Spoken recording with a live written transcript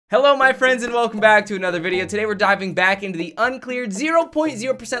Hello my friends and welcome back to another video. Today we're diving back into the Uncleared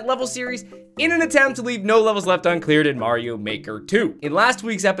 0.0% level series in an attempt to leave no levels left uncleared in Mario Maker 2. In last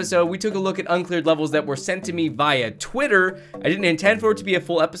week's episode, we took a look at uncleared levels that were sent to me via Twitter. I didn't intend for it to be a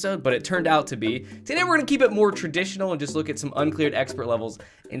full episode, but it turned out to be. Today we're gonna keep it more traditional and just look at some uncleared expert levels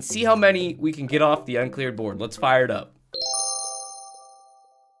and see how many we can get off the uncleared board. Let's fire it up.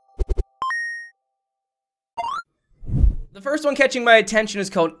 The first one catching my attention is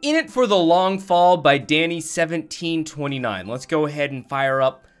called In It for the Long Fall by Danny1729. Let's go ahead and fire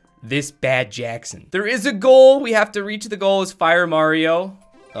up this bad Jackson. There is a goal. We have to reach the goal as Fire Mario.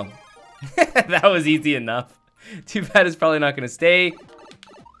 Oh, that was easy enough. Too bad it's probably not gonna stay.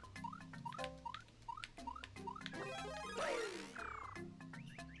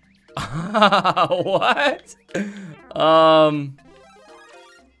 What?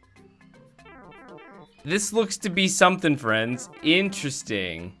 This looks to be something, friends.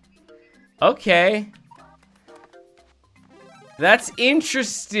 Interesting. Okay. That's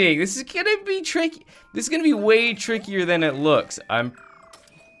interesting. This is gonna be tricky. This is gonna be way trickier than it looks. Wait,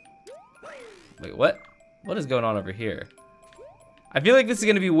 what? What is going on over here? I feel like this is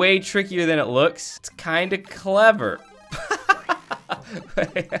gonna be way trickier than it looks. It's kinda clever.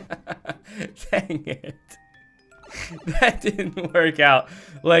 Dang it. That didn't work out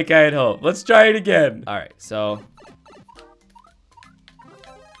like I had hoped. Let's try it again. All right, so.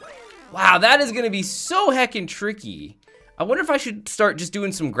 Wow, that is gonna be so heckin' tricky. I wonder if I should start just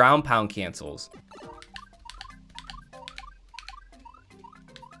doing some ground pound cancels.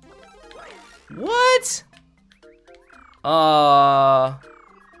 What? I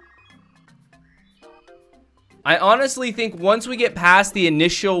honestly think once we get past the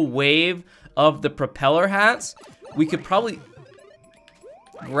initial wave of the propeller hats, we could probably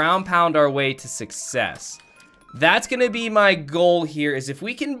ground pound our way to success. That's gonna be my goal here, is if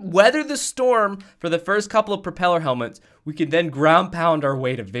we can weather the storm for the first couple of propeller helmets, we can then ground pound our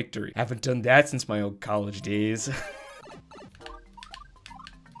way to victory. Haven't done that since my old college days.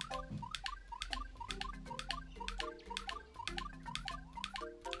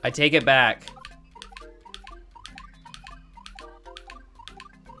 I take it back.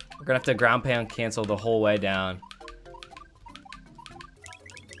 We're gonna have to ground pound cancel the whole way down.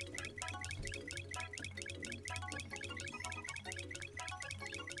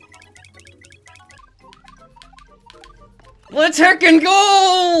 Let's heckin'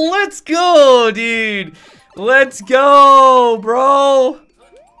 go! Let's go, dude! Let's go, bro!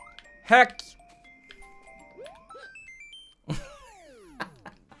 Heck.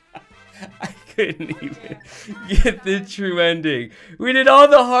 I couldn't even get the true ending. We did all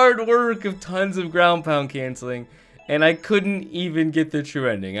the hard work of tons of ground pound canceling, and I couldn't even get the true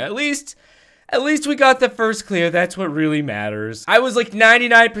ending. At least we got the first clear. That's what really matters. I was like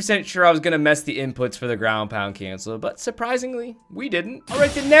 99% sure I was gonna mess the inputs for the ground pound cancel, but surprisingly, we didn't. All right,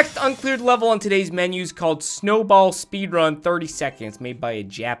 the next uncleared level on today's menu is called Snowball Speedrun 30 Seconds, made by a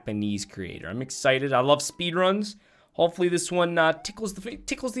Japanese creator. I'm excited. I love speedruns. Hopefully this one tickles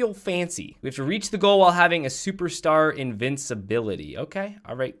the old fancy. We have to reach the goal while having a superstar invincibility. Okay,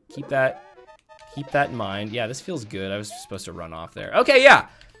 all right, keep that in mind. Yeah, this feels good. I was supposed to run off there. Okay, yeah.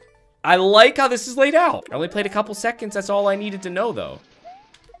 I like how this is laid out. I only played a couple seconds. That's all I needed to know, though.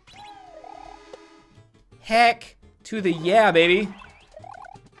 Heck to the yeah, baby.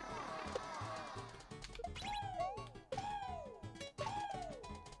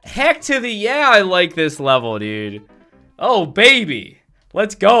 Heck to the yeah, I like this level, dude. Oh, baby.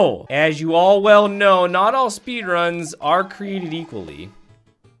 Let's go. As you all well know, not all speedruns are created equally.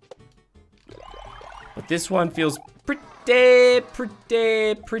 But this one feels pretty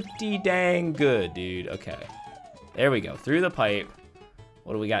dang good, dude. Okay. There we go. Through the pipe.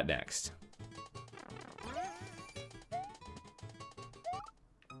 What do we got next?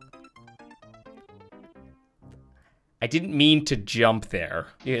 I didn't mean to jump there.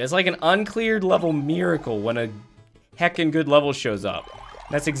 Dude, it's like an uncleared level miracle when a heckin' good level shows up.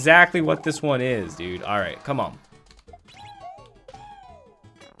 That's exactly what this one is, dude. All right, come on.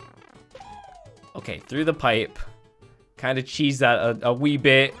 Okay, through the pipe. Kind of cheesed that a wee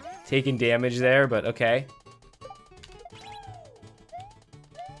bit, taking damage there, but okay.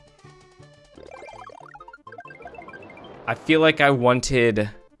 I feel like I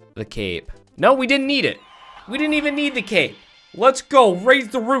wanted the cape. No, we didn't need it. We didn't even need the cape. Let's go, raise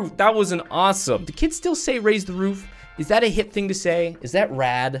the roof. That was an awesome. Do kids still say raise the roof? Is that a hip thing to say? Is that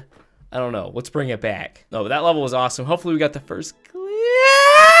rad? I don't know. Let's bring it back. No, but that level was awesome. Hopefully we got the first clear.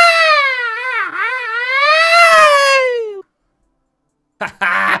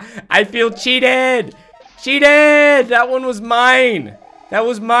 I feel cheated! Cheated! That one was mine! That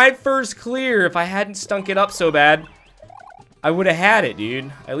was my first clear. If I hadn't stunk it up so bad, I would have had it,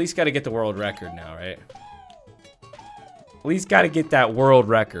 dude. I at least got to get the world record now, right? At least got to get that world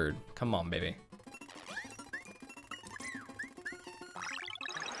record. Come on, baby.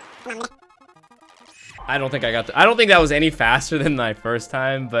 I don't think I got I don't think that was any faster than my first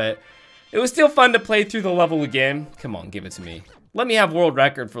time, but it was still fun to play through the level again. Come on, give it to me. Let me have world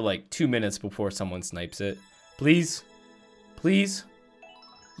record for like 2 minutes before someone snipes it. Please. Please.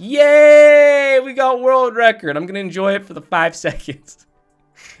 Yay! We got world record. I'm gonna enjoy it for the 5 seconds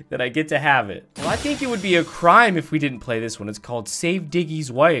that I get to have it. Well, I think it would be a crime if we didn't play this one. It's called Save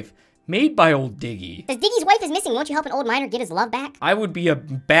Diggy's Wife, made by old Diggy. As Diggy's wife is missing, won't you help an old miner get his love back? I would be a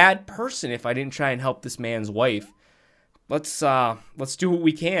bad person if I didn't try and help this man's wife. Let's do what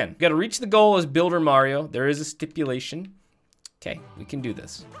we can. We gotta reach the goal as Builder Mario. There is a stipulation. Okay, we can do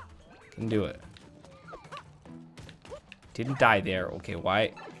this. Can do it. Didn't die there. Okay,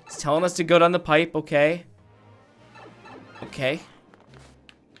 why? It's telling us to go down the pipe. Okay. Okay.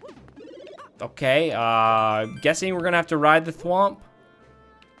 Okay, guessing we're gonna have to ride the thwomp.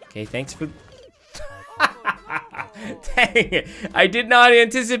 Okay, thanks for... Dang it. I did not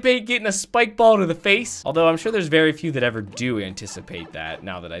anticipate getting a spike ball to the face. Although I'm sure there's very few that ever do anticipate that,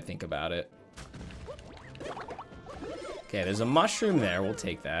 now that I think about it. Okay, there's a mushroom there. We'll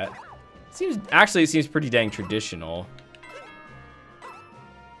take that. Actually, it seems pretty dang traditional.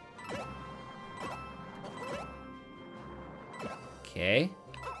 Okay.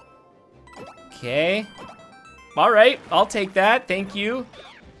 Okay. All right, I'll take that. Thank you.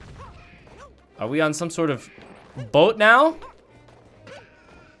 Are we on some sort of boat now?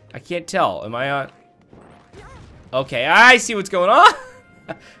 I can't tell. Am I on? Okay, I see what's going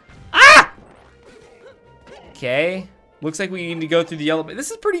on. Ah! Okay. Looks like we need to go through the elevator. This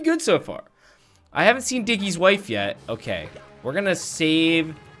is pretty good so far. I haven't seen Diggy's wife yet. Okay. We're gonna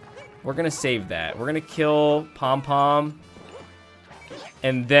save. We're gonna save that. We're gonna kill Pom Pom.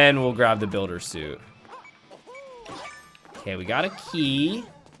 And then we'll grab the builder suit. Okay, we got a key.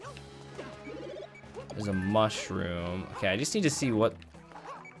 There's a mushroom. Okay, I just need to see what...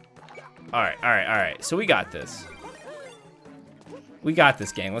 Alright, alright, alright. So we got this. We got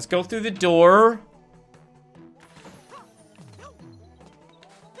this, gang. Let's go through the door.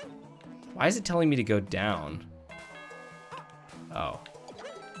 Why is it telling me to go down? Oh.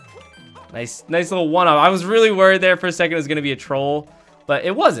 Nice little one-up. I was really worried there for a second it was going to be a troll. But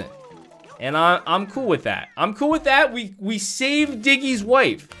it wasn't. And I'm cool with that. I'm cool with that. We saved Diggy's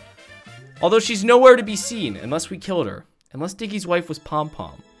wife. Although she's nowhere to be seen unless we killed her. Unless Diggy's wife was Pom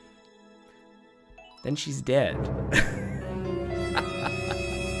Pom. Then she's dead.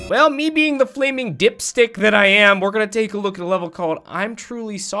 Well, me being the flaming dipstick that I am, we're going to take a look at a level called I'm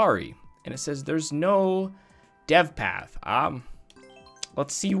Truly Sorry. And it says there's no dev path.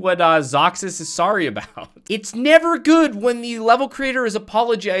 Let's see what Zoxus is sorry about. It's never good when the level creator is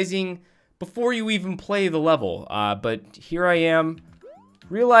apologizing before you even play the level. But here I am,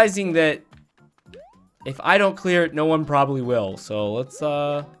 realizing that if I don't clear it, no one probably will. So let's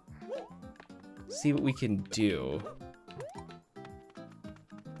see what we can do.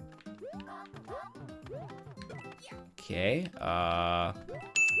 Okay,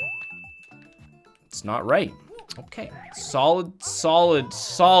 it's not right. Okay, solid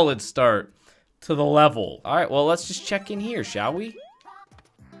start to the level. All right, well, let's just check in here, shall we?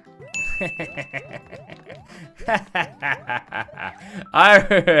 All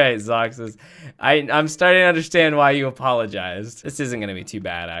right, Zoxus. I'm starting to understand why you apologized. This isn't gonna be too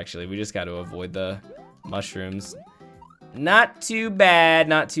bad, actually. We just got to avoid the mushrooms. Not too bad,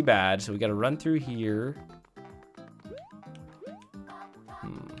 not too bad. So we got to run through here.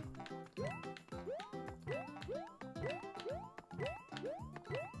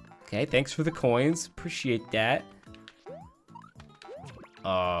 Okay, thanks for the coins. Appreciate that.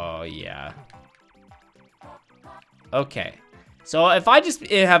 Oh, yeah. Okay. So if I just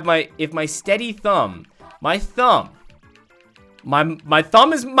have my steady thumb, my thumb is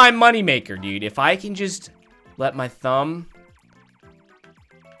my moneymaker, dude. If I can just let my thumb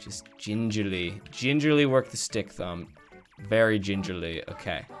just gingerly work the stick thumb. Very gingerly.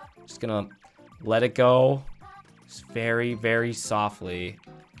 Okay. Just gonna let it go. Just very, very softly.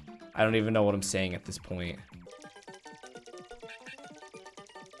 I don't even know what I'm saying at this point.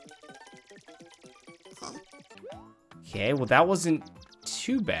 Okay, well that wasn't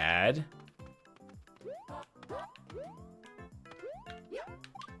too bad.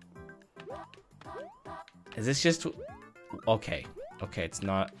 Is this just... Okay. Okay, it's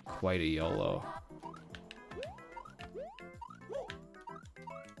not quite a YOLO.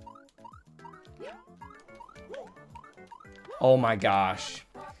 Oh my gosh.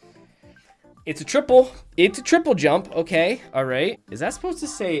 It's a triple. It's a triple jump. Okay. All right. Is that supposed to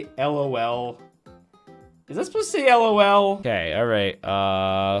say LOL? Is that supposed to say LOL? Okay. All right.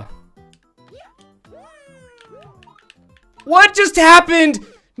 What just happened?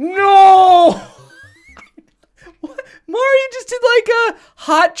 No! What? Mario just did like a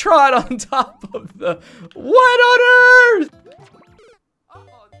hot trot on top of the... What on earth?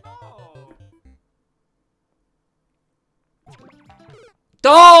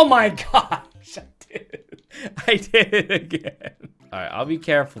 Oh my gosh, I did it again. All right, I'll be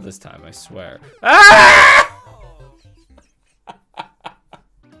careful this time, I swear. Ah!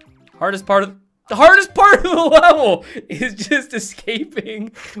 The hardest part of the level is just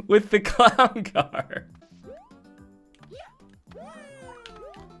escaping with the clown car.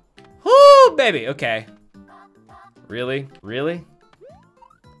 Whoo, baby, okay. Really? Really?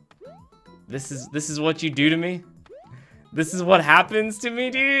 This is what you do to me? This is what happens to me,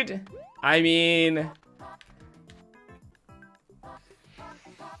 dude? I mean...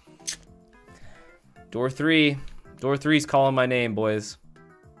 Door 3. Door 3's calling my name, boys.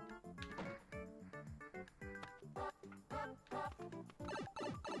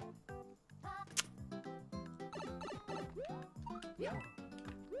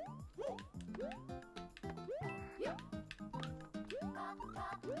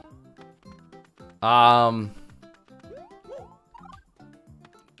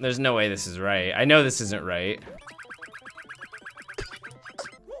 There's no way this is right. I know this isn't right.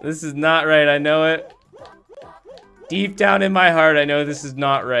 This is not right, I know it. Deep down in my heart, I know this is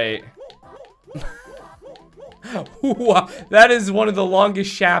not right. Wow, that is one of the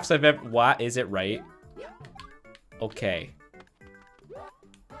longest shafts I've ever... What? Is it right? Okay.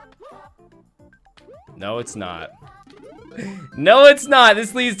 No, it's not. No, it's not.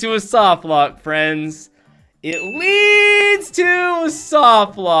 This leads to a soft lock, friends. It leads to a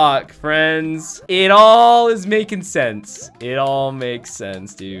soft lock, friends. It all is making sense. It all makes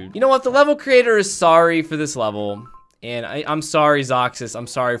sense, dude. You know what? The level creator is sorry for this level. And I'm sorry, Zoxus. I'm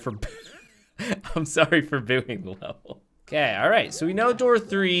sorry for... I'm sorry for booing the level. Okay, all right. So we know door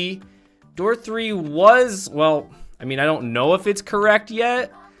 3. Door 3 was... Well, I mean, I don't know if it's correct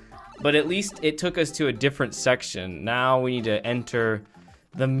yet. But at least it took us to a different section. Now we need to enter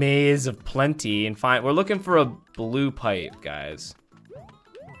the maze of plenty and find... We're looking for a blue pipe, guys.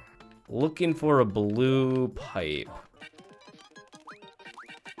 Looking for a blue pipe.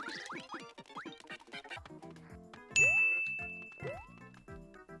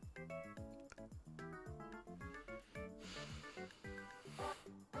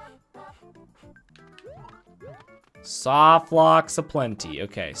 Soft locks aplenty.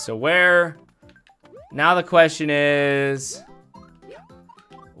 Okay, so where... Now the question is...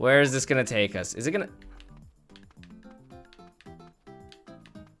 Where is this gonna take us? Is it gonna...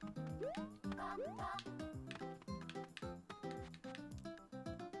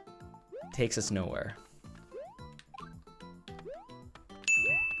 Takes us nowhere.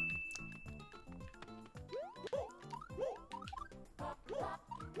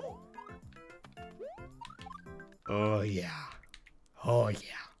 Oh yeah. Oh yeah.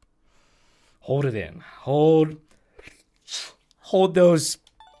 Hold it in. Hold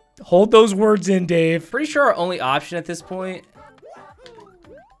those words in, Dave. Pretty sure our only option at this point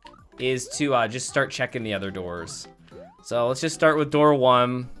is to just start checking the other doors. So let's just start with door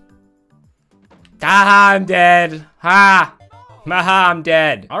 1. Haha, I'm dead. Ha! Haha, I'm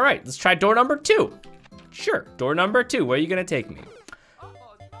dead. All right, let's try door number 2. Sure, door number 2. Where are you gonna take me?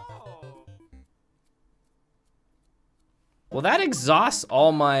 Well, that exhausts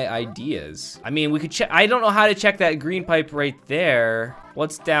all my ideas. I mean, we could check. I don't know how to check that green pipe right there.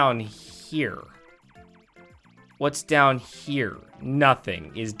 What's down here? What's down here?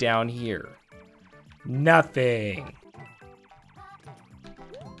 Nothing is down here. Nothing.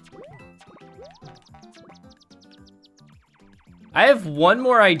 I have one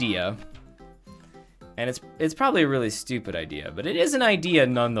more idea. And it's probably a really stupid idea, but it is an idea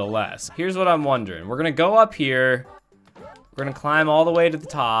nonetheless. Here's what I'm wondering. We're gonna go up here. We're gonna climb all the way to the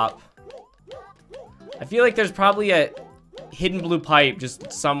top. I feel like there's probably a hidden blue pipe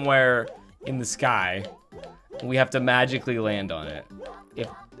just somewhere in the sky. We have to magically land on it. If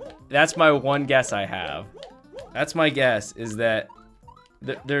that's my one guess I have. That's my guess, is that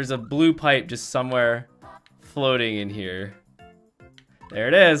there's a blue pipe just somewhere floating in here. There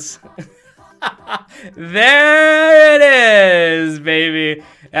it is. There it is, baby.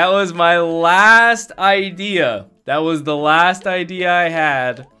 That was my last idea. That was the last idea I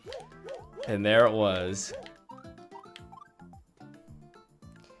had. And there it was.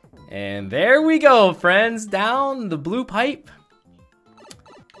 And there we go, friends. Down the blue pipe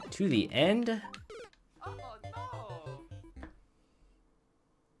to the end.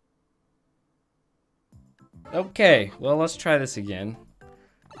 Okay, well, let's try this again.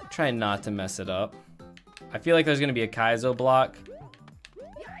 Try not to mess it up. I feel like there's gonna be a Kaizo block.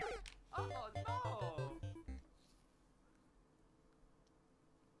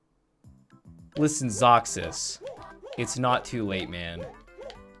 Listen, Zoxus. It's not too late, man.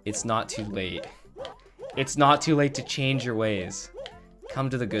 It's not too late. It's not too late to change your ways. Come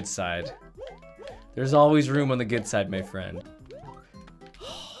to the good side. There's always room on the good side, my friend.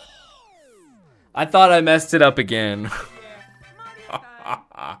 I thought I messed it up again.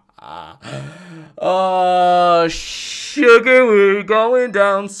 Oh, sugar, we're going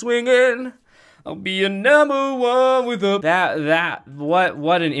down swinging. I'll be a number one with a...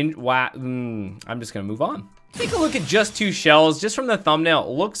 I'm just gonna move on. Take a look at just 2 shells. Just from the thumbnail, it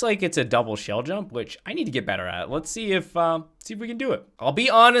looks like it's a double shell jump, which I need to get better at. Let's see if we can do it. I'll be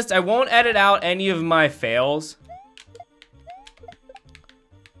honest, I won't edit out any of my fails.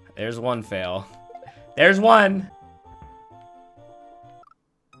 There's one fail. There's one.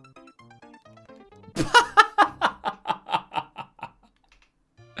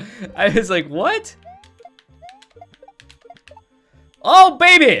 I was like, what? Oh,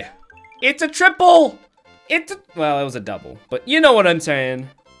 baby! It's a triple! Well, it was a double, but you know what I'm saying.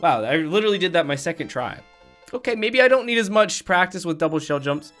 Wow, I literally did that my second try. Okay, maybe I don't need as much practice with double shell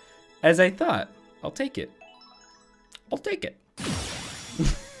jumps as I thought. I'll take it. I'll take it.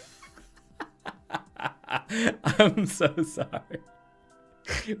 I'm so sorry.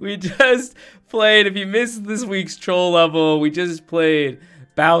 We just played, if you missed this week's troll level, we just played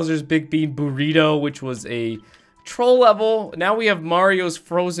Bowser's Big Bean Burrito, which was a troll level. Now we have Mario's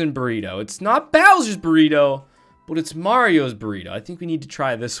Frozen Burrito. It's not Bowser's Burrito, but it's Mario's Burrito. I think we need to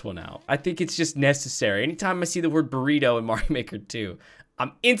try this one out. I think it's just necessary. Anytime I see the word burrito in Mario Maker 2,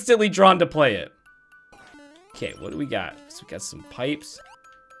 I'm instantly drawn to play it. Okay, what do we got? So we got some pipes.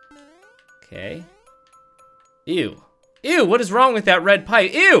 Okay. Ew. Ew, what is wrong with that red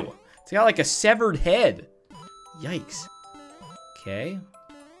pipe? Ew! It's got like a severed head. Yikes. Okay.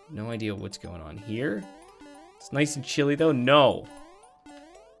 No idea what's going on here. It's nice and chilly though. No.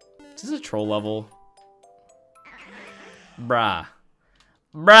 Is this a troll level? Bruh.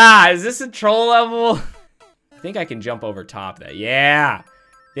 Bruh, is this a troll level? I think I can jump over top that. Yeah.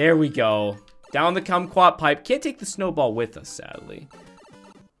 There we go. Down the kumquat pipe. Can't take the snowball with us, sadly.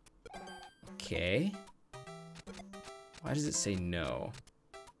 Okay. Why does it say no?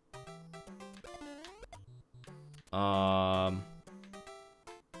 Well,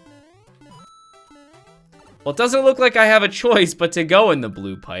 it doesn't look like I have a choice but to go in the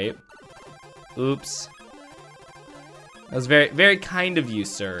blue pipe. Oops. That was very, very kind of you,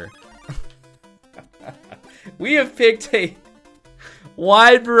 sir. We have picked a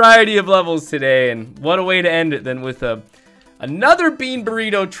wide variety of levels today, and what a way to end it than with another Bean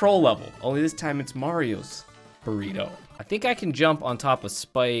Burrito troll level. Only this time it's Mario's Burrito. I think I can jump on top of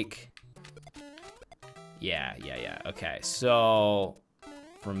Spike. Yeah. Okay, so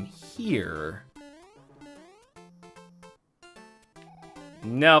from here.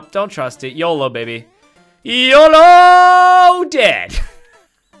 Nope, don't trust it. YOLO, baby. YOLO dead.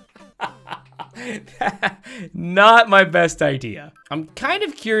 Not my best idea. I'm kind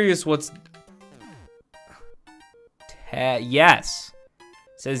of curious what's... Yes.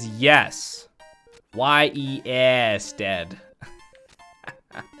 It says yes. Y-E-S, dead.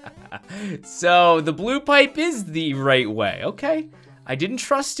 So, the blue pipe is the right way. Okay. I didn't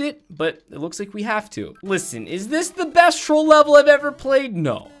trust it, but it looks like we have to. Listen, is this the best troll level I've ever played?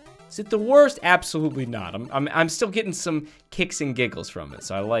 No. Is it the worst? Absolutely not. I'm still getting some kicks and giggles from it,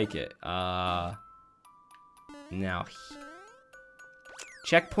 so I like it. Now,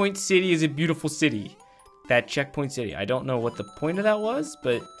 Checkpoint City is a beautiful city. That Checkpoint City. I don't know what the point of that was,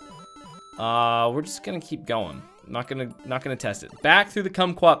 but we're just gonna keep going. Not gonna test it. Back through the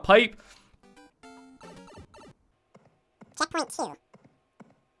kumquat pipe. Checkpoint 2.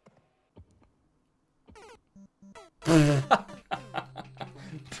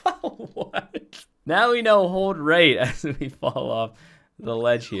 What? Now we know hold right as we fall off the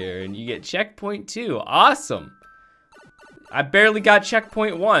ledge here, and you get checkpoint 2. Awesome. I barely got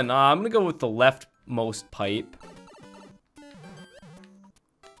checkpoint 1. I'm gonna go with the leftmost pipe.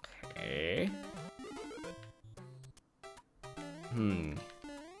 Okay.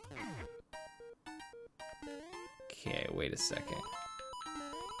 Okay, wait a second.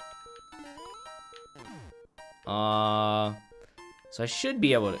 So I should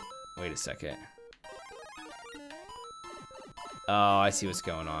be able to... Wait a second. Oh, I see what's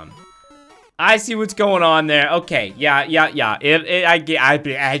going on. I see what's going on there. Okay, yeah.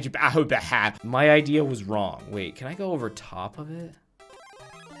 My idea was wrong. Wait, can I go over top of it?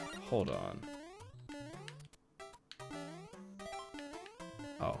 Hold on.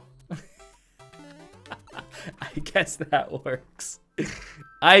 Oh. I guess that works.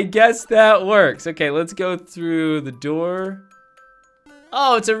 I guess that works. Okay, let's go through the door.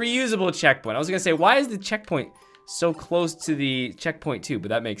 Oh, it's a reusable checkpoint. I was gonna say, why is the checkpoint so close to the checkpoint too? But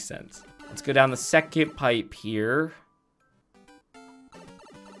that makes sense. Let's go down the second pipe here.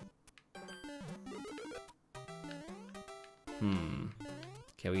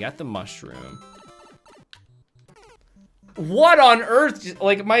 Okay, we got the mushroom. What on earth?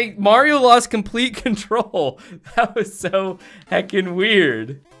 Like, my Mario lost complete control. That was so heckin'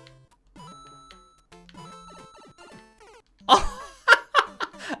 weird.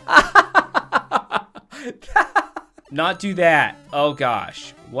 Not do that. Oh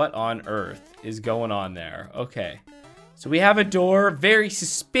gosh. What on earth is going on there? Okay. So we have a door. Very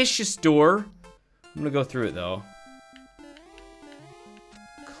suspicious door. I'm gonna go through it though.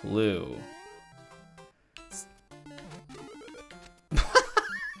 Clue.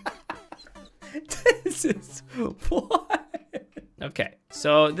 This is what? Okay.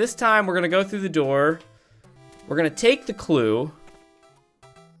 So this time we're gonna go through the door. We're gonna take the clue.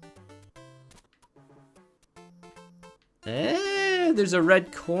 There's a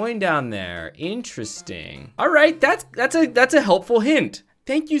red coin down there. Interesting. All right, that's a helpful hint.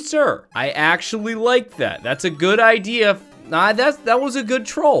 Thank you, sir. I actually like that. That's a good idea. Nah, that was a good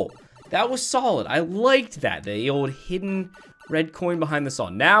troll. That was solid. I liked that. The old hidden red coin behind the saw.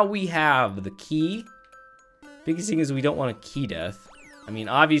 Now we have the key. Biggest thing is we don't want a key death. I mean,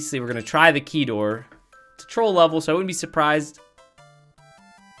 obviously we're gonna try the key door. It's a troll level, so I wouldn't be surprised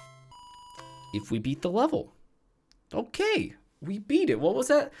if we beat the level. Okay, we beat it. What was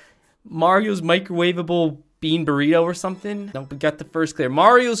that? Mario's microwavable bean burrito or something? No, we got the first clear.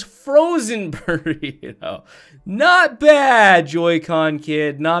 Mario's frozen burrito. Not bad, Joy-Con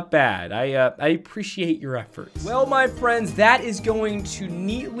kid. Not bad. I appreciate your efforts. Well, my friends, that is going to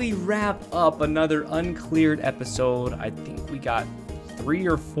neatly wrap up another Uncleared episode. I think we got 3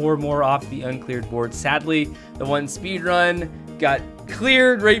 or 4 more off the Uncleared board. Sadly, the one speedrun got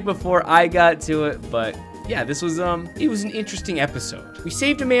cleared right before I got to it, but yeah, this was, it was an interesting episode. We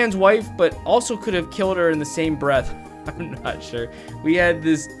saved a man's wife, but also could have killed her in the same breath. I'm not sure. We had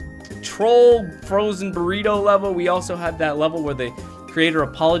this troll frozen burrito level. We also had that level where the creator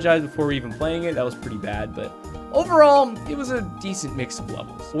apologized before even playing it. That was pretty bad, but overall, it was a decent mix of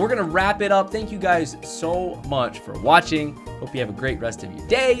levels. We're gonna wrap it up. Thank you guys so much for watching. Hope you have a great rest of your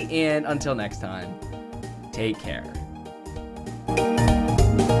day, and until next time, take care.